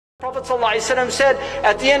Prophet ﷺ said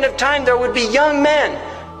at the end of time there would be young men.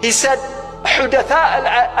 He said,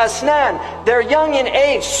 حُدَثَاءَ الْأَسْنَانِ, they're young in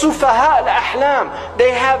age, سُفَهَاءَ الْأَحْلَامِ,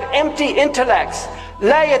 they have empty intellects.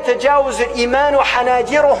 لَا يَتَجَاوزُ الْإِيمَانُ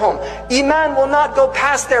حَنَاجِرُهُمْ, Iman will not go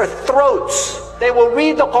past their throats. They will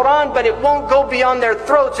read the Quran, but it won't go beyond their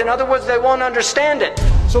throats. In other words, they won't understand it.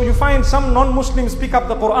 So you find some non-Muslims pick up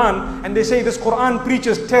the Quran and they say this Quran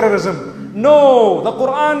preaches terrorism. No, the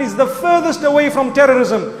Quran is the furthest away from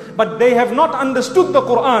terrorism. But they have not understood the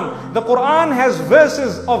Quran. The Quran has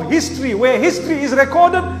verses of history. Where history is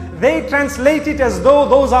recorded, they translate it as though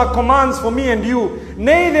those are commands for me and you.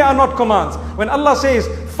 Nay, they are not commands. When Allah says,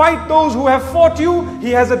 fight those who have fought you,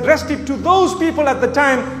 He has addressed it to those people at the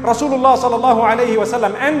time, Rasulullah sallallahu alayhi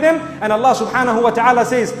wasallam and them. And Allah subhanahu wa ta'ala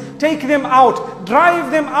says, take them out,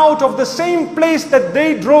 drive them out of the same place that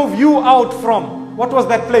they drove you out from. What was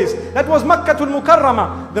that place? That was Makkatul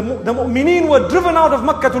Mukarramah. The mu'mineen were driven out of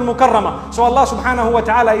Makkatul Mukarramah. So Allah subhanahu wa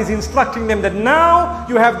ta'ala is instructing them that now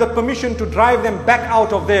you have the permission to drive them back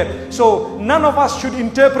out of there. So none of us should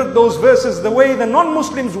interpret those verses the way the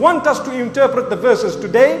non-Muslims want us to interpret the verses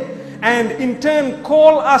today, and in turn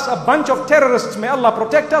call us a bunch of terrorists. May Allah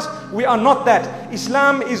protect us. We are not that.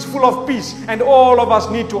 Islam is full of peace, and all of us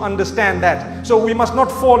need to understand that. So we must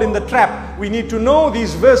not fall in the trap. We need to know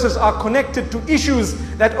these verses are connected to issues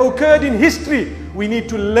that occurred in history. We need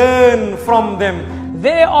to learn from them.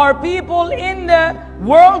 There are people in the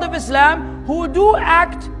world of Islam who do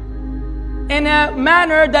act in a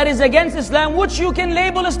manner that is against Islam, which you can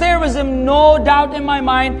label as terrorism. No doubt in my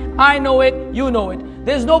mind. I know it, you know it.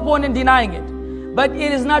 There's no point in denying it. But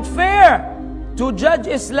it is not fair to judge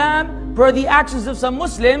Islam per the actions of some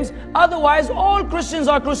Muslims. Otherwise, all Christians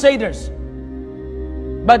are crusaders.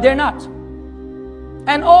 But they're not.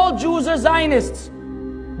 And all Jews are Zionists.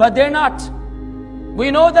 But they're not. We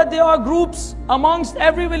know that there are groups amongst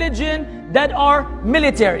every religion that are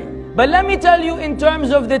military. But let me tell you in terms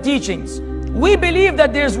of the teachings. We believe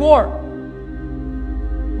that there's war.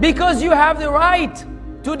 Because you have the right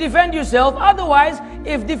to defend yourself. Otherwise,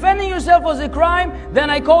 if defending yourself was a crime, then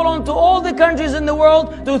I call on to all the countries in the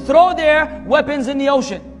world to throw their weapons in the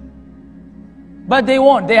ocean. But they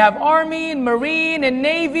won't. They have army and marine and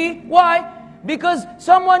navy. Why? Because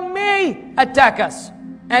someone may attack us.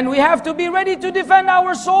 And we have to be ready to defend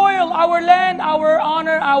our soil, our land, our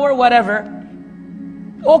honor, our whatever.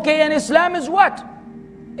 Okay, and Islam is what?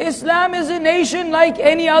 Islam is a nation like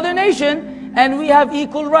any other nation, and we have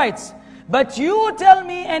equal rights. But you tell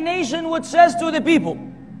me a nation which says to the people,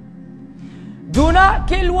 do not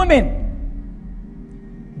kill women,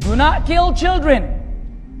 do not kill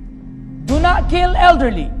children, do not kill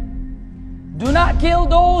elderly, do not kill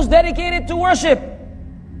those dedicated to worship.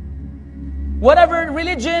 Whatever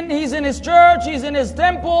religion, he's in his church, he's in his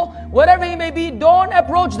temple, whatever he may be, don't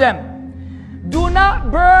approach them. Do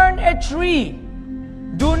not burn a tree.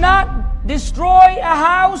 Do not destroy a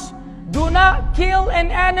house. Do not kill an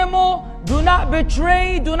animal. Do not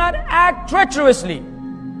betray. Do not act treacherously.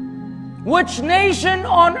 Which nation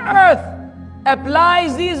on earth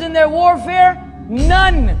applies these in their warfare?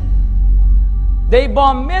 None. They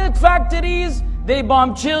bomb milk factories. They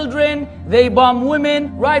bomb children. They bomb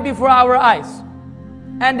women right before our eyes.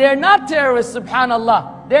 And they're not terrorists,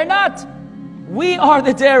 subhanallah. They're not. We are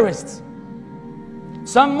the terrorists.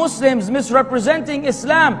 Some Muslims misrepresenting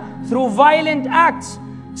Islam through violent acts,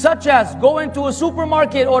 such as going to a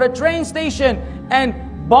supermarket or a train station and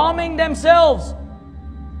bombing themselves.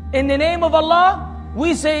 In the name of Allah,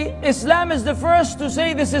 we say Islam is the first to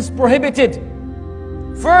say this is prohibited.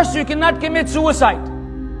 First, you cannot commit suicide.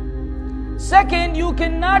 Second, you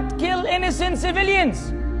cannot kill innocent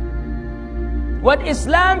civilians. What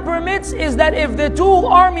Islam permits is that if the two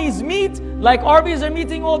armies meet, like armies are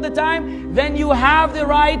meeting all the time, then you have the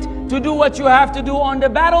right to do what you have to do on the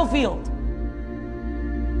battlefield.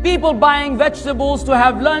 People buying vegetables to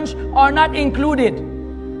have lunch are not included.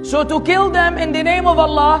 So to kill them in the name of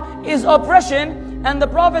Allah is oppression. And the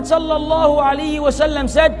Prophet sallallahu alaihi wasallam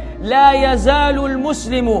said, لا يزال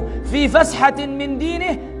المسلم في فسحة من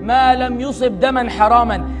دينه ما لم يصب دما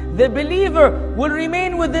حراما. The believer will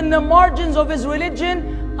remain within the margins of his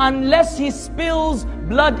religion unless he spills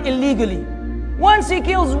blood illegally. Once he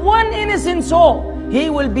kills one innocent soul, he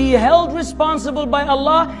will be held responsible by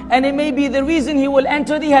Allah, and it may be the reason he will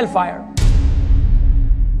enter the hellfire.